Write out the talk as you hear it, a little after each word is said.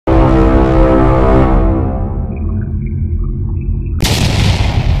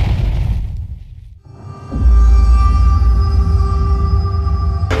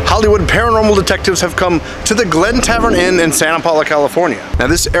paranormal detectives have come to the Glen Tavern Inn in Santa Paula, California. Now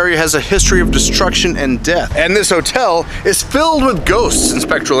this area has a history of destruction and death, and this hotel is filled with ghosts and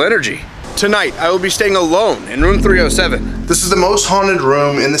spectral energy. Tonight, I will be staying alone in room 307. This is the most haunted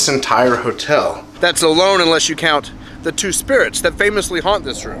room in this entire hotel. That's alone unless you count the two spirits that famously haunt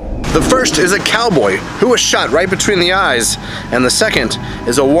this room. The first is a cowboy who was shot right between the eyes, and the second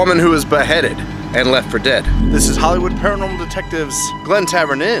is a woman who was beheaded and left for dead. This is Hollywood Paranormal Detectives Glen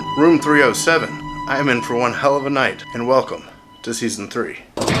Tavern Inn, room 307. I am in for one hell of a night, and welcome to Season 3.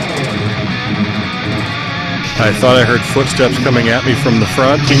 I thought I heard footsteps coming at me from the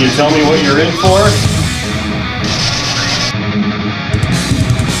front. Can you tell me what you're in for?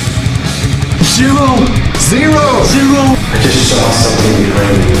 Zero! I just saw something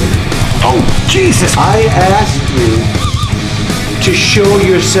behind you. Oh, Jesus! I asked you to show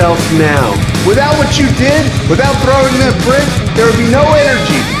yourself now. Without what you did, without throwing that brick, there would be no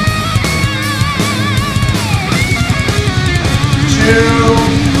energy. 2,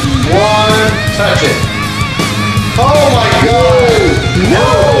 1, touch it. Oh my God! No!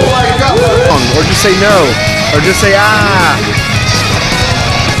 Oh my God! Or just say no. Or just say ah.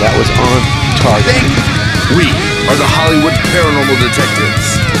 That was on target. Thank you. We are the Hollywood Paranormal Detectives.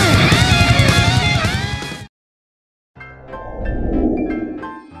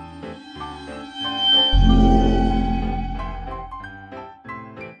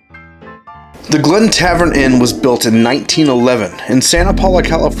 The Glen Tavern Inn was built in 1911 in Santa Paula,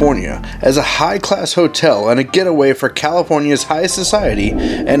 California as a high-class hotel and a getaway for California's high society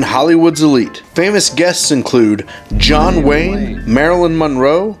and Hollywood's elite. Famous guests include John Wayne, Marilyn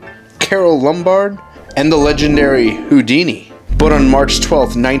Monroe, Carole Lombard, and the legendary Houdini. But on March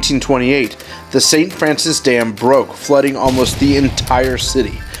 12, 1928, the St. Francis Dam broke, flooding almost the entire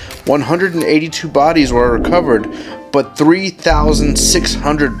city. 182 bodies were recovered, but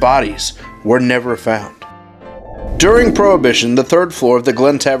 3,600 bodies were never found. During Prohibition, the third floor of the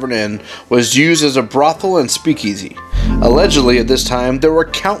Glen Tavern Inn was used as a brothel and speakeasy. Allegedly, at this time, there were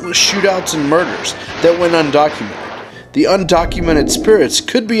countless shootouts and murders that went undocumented. The undocumented spirits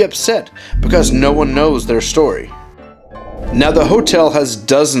could be upset because no one knows their story. Now, the hotel has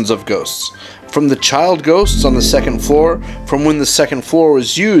dozens of ghosts, from the child ghosts on the second floor, from when the second floor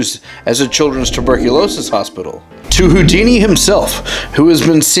was used as a children's tuberculosis hospital, to Houdini himself, who has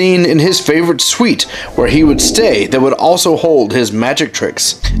been seen in his favorite suite where he would stay that would also hold his magic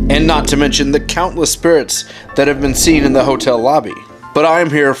tricks, and not to mention the countless spirits that have been seen in the hotel lobby. But I am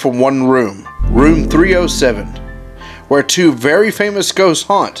here for one room, room 307, where two very famous ghosts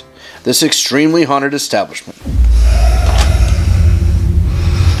haunt this extremely haunted establishment.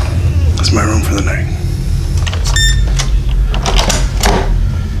 That's my room for the night.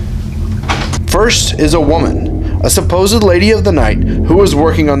 First is a woman, a supposed lady of the night who was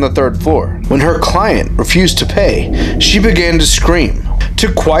working on the third floor. When her client refused to pay, she began to scream.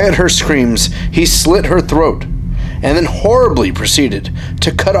 To quiet her screams, he slit her throat, and then horribly proceeded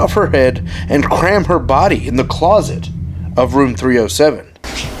to cut off her head and cram her body in the closet of room 307.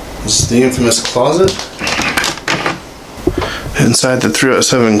 This is the infamous closet. Inside the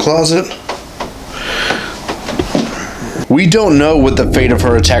 307 closet, we don't know what the fate of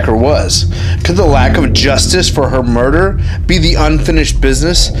her attacker was. Could the lack of justice for her murder be the unfinished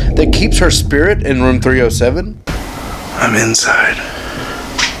business that keeps her spirit in room 307? I'm inside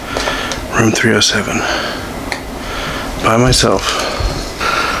room 307 by myself.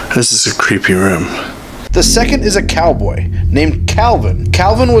 This is a creepy room. The second is a cowboy named Calvin.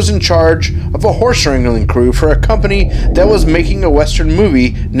 Calvin was in charge of a horse wrangling crew for a company that was making a western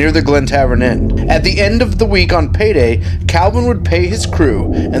movie near the Glen Tavern Inn. At the end of the week on payday, Calvin would pay his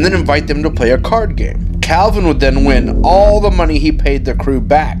crew and then invite them to play a card game. Calvin would then win all the money he paid the crew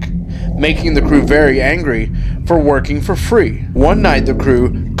back, making the crew very angry for working for free. One night the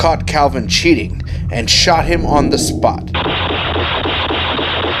crew caught Calvin cheating and shot him on the spot.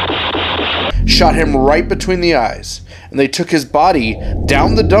 Shot him right between the eyes, and they took his body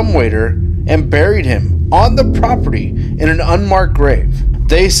down the dumbwaiter and buried him on the property in an unmarked grave.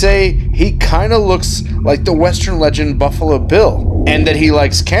 They say he kinda looks like the Western legend Buffalo Bill, and that he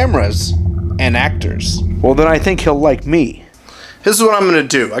likes cameras and actors. Well, then I think he'll like me. This is what I'm gonna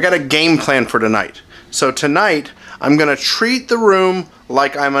do. I got a game plan for tonight. So tonight, I'm gonna treat the room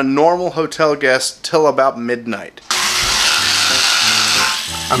like I'm a normal hotel guest till about midnight.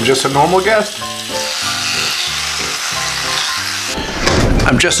 I'm just a normal guest?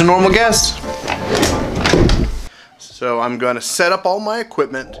 I'm just a normal guest? So I'm gonna set up all my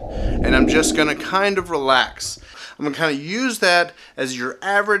equipment and I'm just gonna kind of relax. I'm gonna kind of use that as your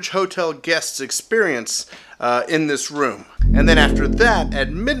average hotel guest's experience in this room. And then after that,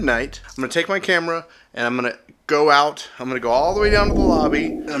 at midnight, I'm going to take my camera and I'm going to go out. I'm going to go all the way down to the lobby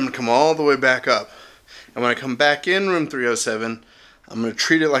and I'm going to come all the way back up. And when I come back in room 307, I'm going to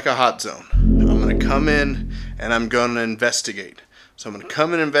treat it like a hot zone. I'm going to come in and I'm going to investigate. So I'm going to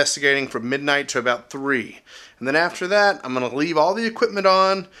come in investigating from midnight to about 3. And then after that, I'm going to leave all the equipment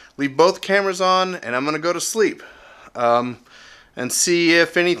on, leave both cameras on, and I'm going to go to sleep. And see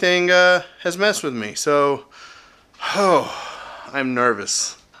if anything has messed with me. So, I'm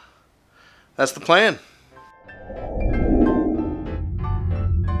nervous. That's the plan.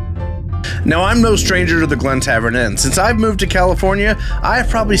 Now, I'm no stranger to the Glen Tavern Inn. Since I've moved to California, I've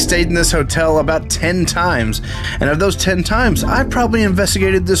probably stayed in this hotel about 10 times. And of those 10 times, I've probably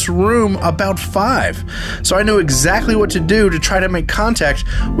investigated this room about 5. So I knew exactly what to do to try to make contact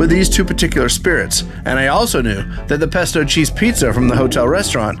with these 2 particular spirits. And I also knew that the pesto cheese pizza from the hotel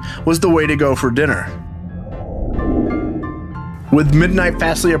restaurant was the way to go for dinner. With midnight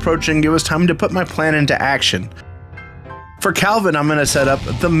fastly approaching, it was time to put my plan into action. For Calvin, I'm going to set up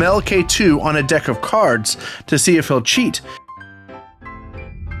the Mel K2 on a deck of cards to see if he'll cheat.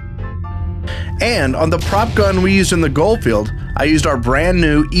 And on the prop gun we used in the goldfield, I used our brand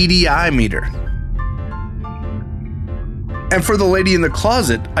new EDI meter. And for the lady in the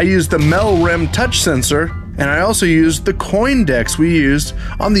closet, I used the Mel Rem touch sensor, and I also used the coin decks we used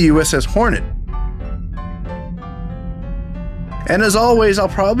on the USS Hornet. And as always, I'll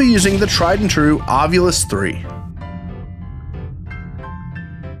probably be using the tried and true Ovilus 3.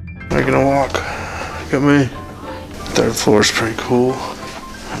 Taking a walk. Look at me. 3rd floor is pretty cool.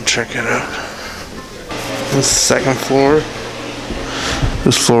 Check it out. This is the 2nd floor.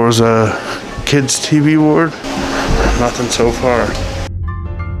 This floor is a kids' TV ward. Nothing so far.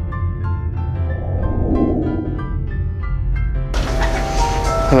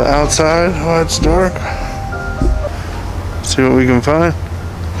 The outside, oh, it's dark. See what we can find.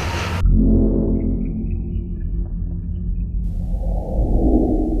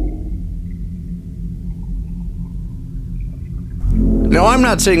 Now, I'm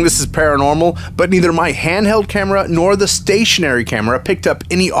not saying this is paranormal, but neither my handheld camera nor the stationary camera picked up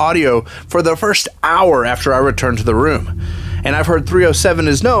any audio for the first hour after I returned to the room. And I've heard 307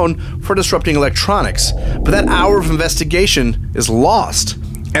 is known for disrupting electronics, but that hour of investigation is lost.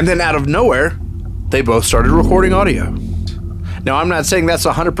 And then out of nowhere, they both started recording audio. Now, I'm not saying that's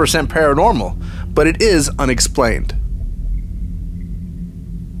 100% paranormal, but it is unexplained.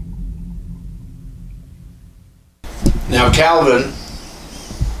 Now, Calvin,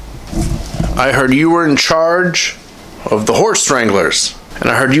 I heard you were in charge of the horse stranglers, and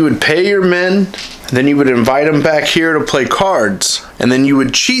I heard you would pay your men, and then you would invite them back here to play cards, and then you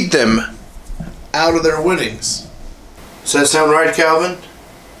would cheat them out of their winnings. Does that sound right, Calvin?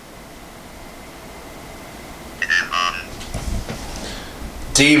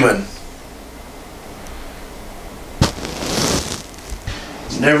 Demon.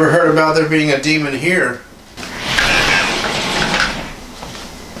 Never heard about there being a demon here.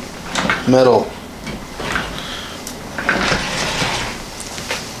 Metal.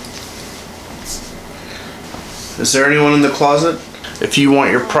 Is there anyone in the closet? If you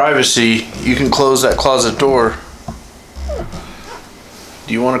want your privacy, you can close that closet door.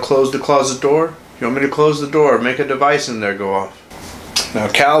 Do you want to close the closet door? You want me to close the door? Make a device in there go off. Now,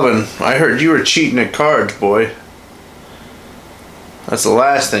 Calvin, I heard you were cheating at cards, boy. That's the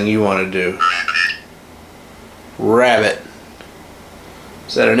last thing you want to do. Rabbit.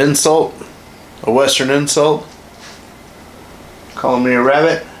 Is that an insult? A Western insult? Calling me a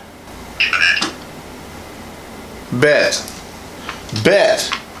rabbit? Bet. Bet.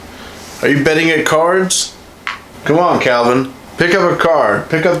 Are you betting at cards? Come on, Calvin. Pick up a card.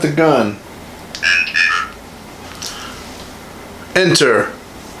 Pick up the gun. Enter.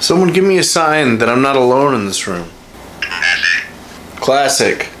 Someone give me a sign that I'm not alone in this room.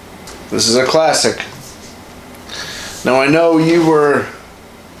 Classic. This is a classic. Now, I know you were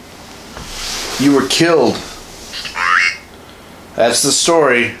killed. That's the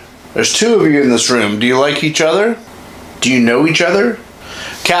story. There's 2 of you in this room. Do you like each other? Do you know each other?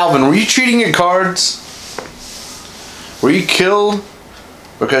 Calvin, were you cheating at cards? Were you killed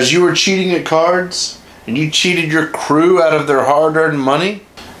because you were cheating at cards and you cheated your crew out of their hard-earned money?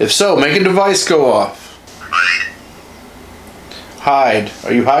 If so, make a device go off. Hide.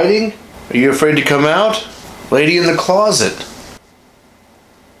 Are you hiding? Are you afraid to come out? Lady in the closet.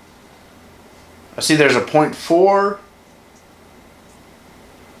 I see there's a 0.4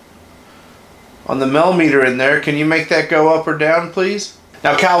 on the Mel meter in there. Can you make that go up or down, please?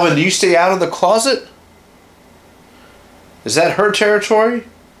 Now, Calvin, do you stay out of the closet? Is that her territory?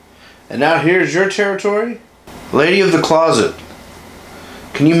 And now here's your territory? Lady of the closet,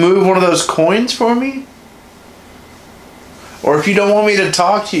 can you move one of those coins for me? Or if you don't want me to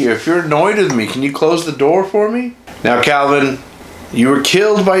talk to you, if you're annoyed with me, can you close the door for me? Now, Calvin, you were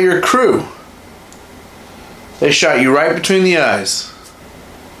killed by your crew. They shot you right between the eyes.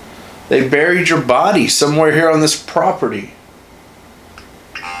 They buried your body somewhere here on this property.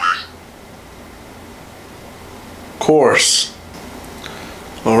 Of course.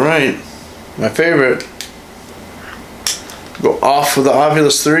 Alright. My favorite. Go off with the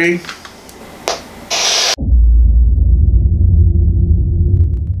Ovilus 3.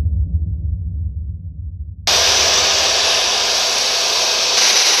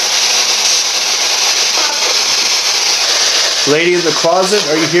 Lady in the closet,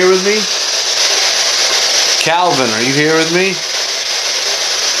 are you here with me? Calvin, are you here with me?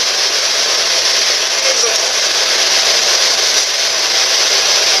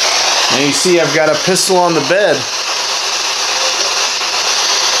 And you see I've got a pistol on the bed.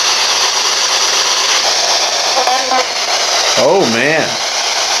 Oh man.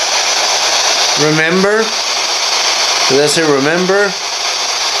 Remember? Did I say remember?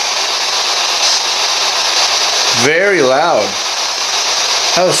 Very loud.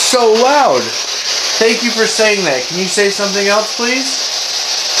 That was so loud. Thank you for saying that. Can you say something else, please?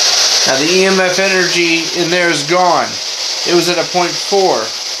 Now the EMF energy in there is gone. It was at a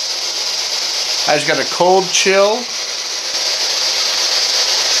 0.4. I just got a cold chill.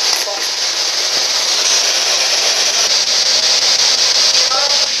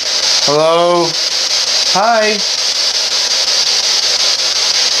 Hello? Hi.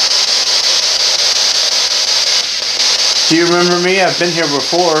 Do you remember me? I've been here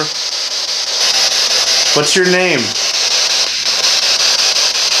before. What's your name?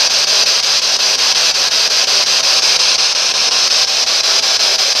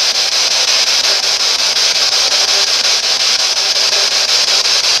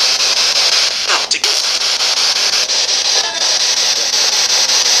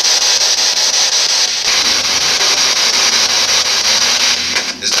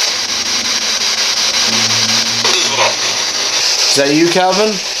 Is that you,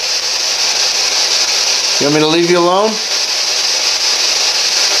 Calvin? You want me to leave you alone?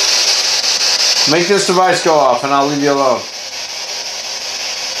 Make this device go off and I'll leave you alone.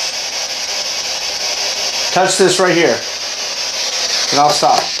 Touch this right here and I'll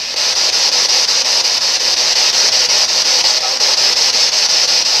stop.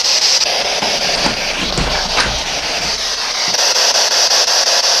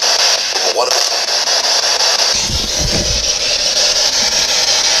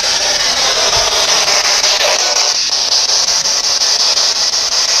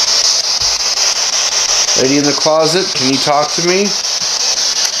 Lady in the closet, can you talk to me?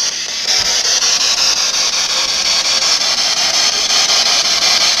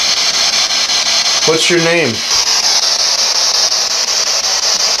 What's your name?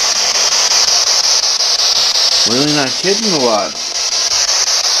 Really not kidding a lot.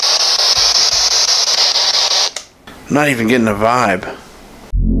 I'm not even getting a vibe.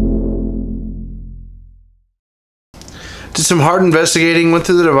 Did some hard investigating, went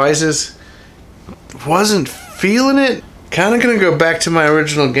through the devices. Wasn't feeling it. Kind of gonna go back to my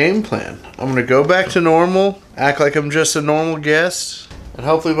original game plan. I'm gonna go back to normal, act like I'm just a normal guest, and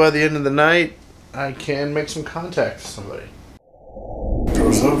hopefully by the end of the night I can make some contact with somebody.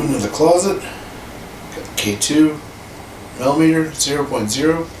 Doors open to the closet. Got the K2 millimeter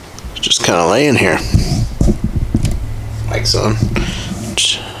 0.0. Just kind of laying here. Mic's on.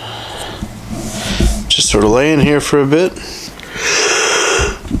 Just sort of laying here for a bit.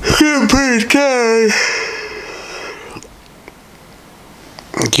 Getting pretty tired.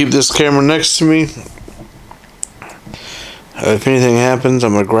 Keep this camera next to me. If anything happens,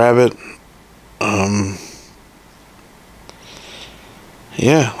 I'm gonna grab it.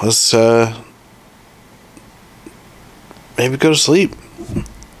 Yeah, let's maybe go to sleep.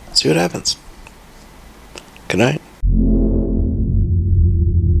 See what happens. Good night.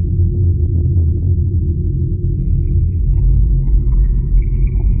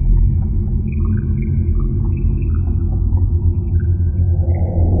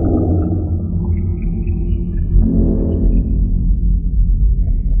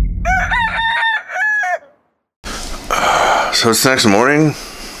 So it's next morning.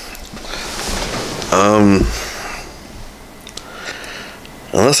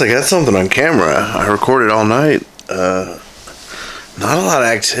 Unless I got something on camera, I recorded all night. Not a lot of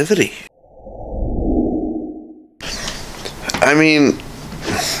activity. I mean,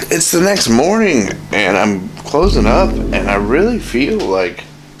 it's the next morning and I'm closing up and I really feel like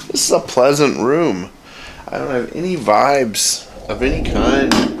this is a pleasant room. I don't have any vibes of any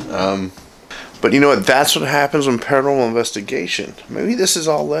kind. But you know what? That's what happens when paranormal investigation. Maybe this is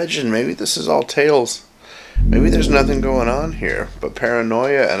all legend. Maybe this is all tales. Maybe there's nothing going on here but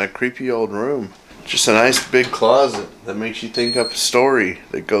paranoia and a creepy old room. Just a nice big closet that makes you think up a story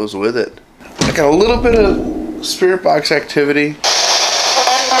that goes with it. I got a little bit of spirit box activity.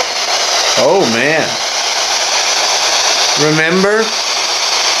 Oh man. Remember?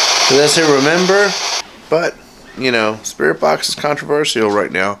 Did I say remember? But, you know, spirit box is controversial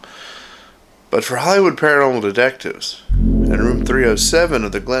right now. But for Hollywood Paranormal Detectives and room 307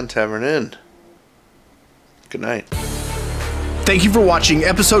 of the Glen Tavern Inn, good night. Thank you for watching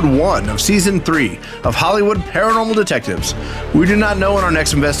episode 1 of season 3 of Hollywood Paranormal Detectives. We do not know when our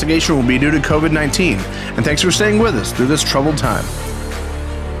next investigation will be due to COVID-19, and thanks for staying with us through this troubled time.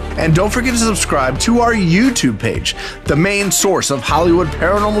 And don't forget to subscribe to our YouTube page, the main source of Hollywood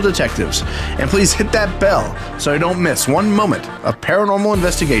Paranormal Detectives, and please hit that bell so you don't miss one moment of paranormal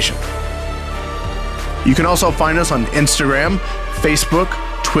investigation. You can also find us on Instagram, Facebook,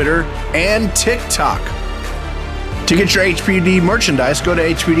 Twitter, and TikTok. To get your H.P.D merchandise, go to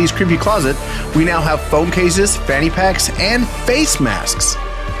H.P.D's Creepy Closet. We now have phone cases, fanny packs, and face masks.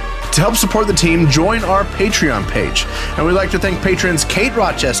 To help support the team, join our Patreon page. And we'd like to thank patrons Kate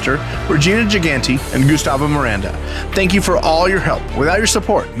Rochester, Regina Giganti, and Gustavo Miranda. Thank you for all your help. Without your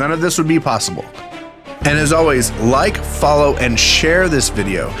support, none of this would be possible. And as always, like, follow, and share this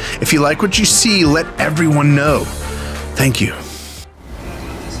video. If you like what you see, let everyone know. Thank you.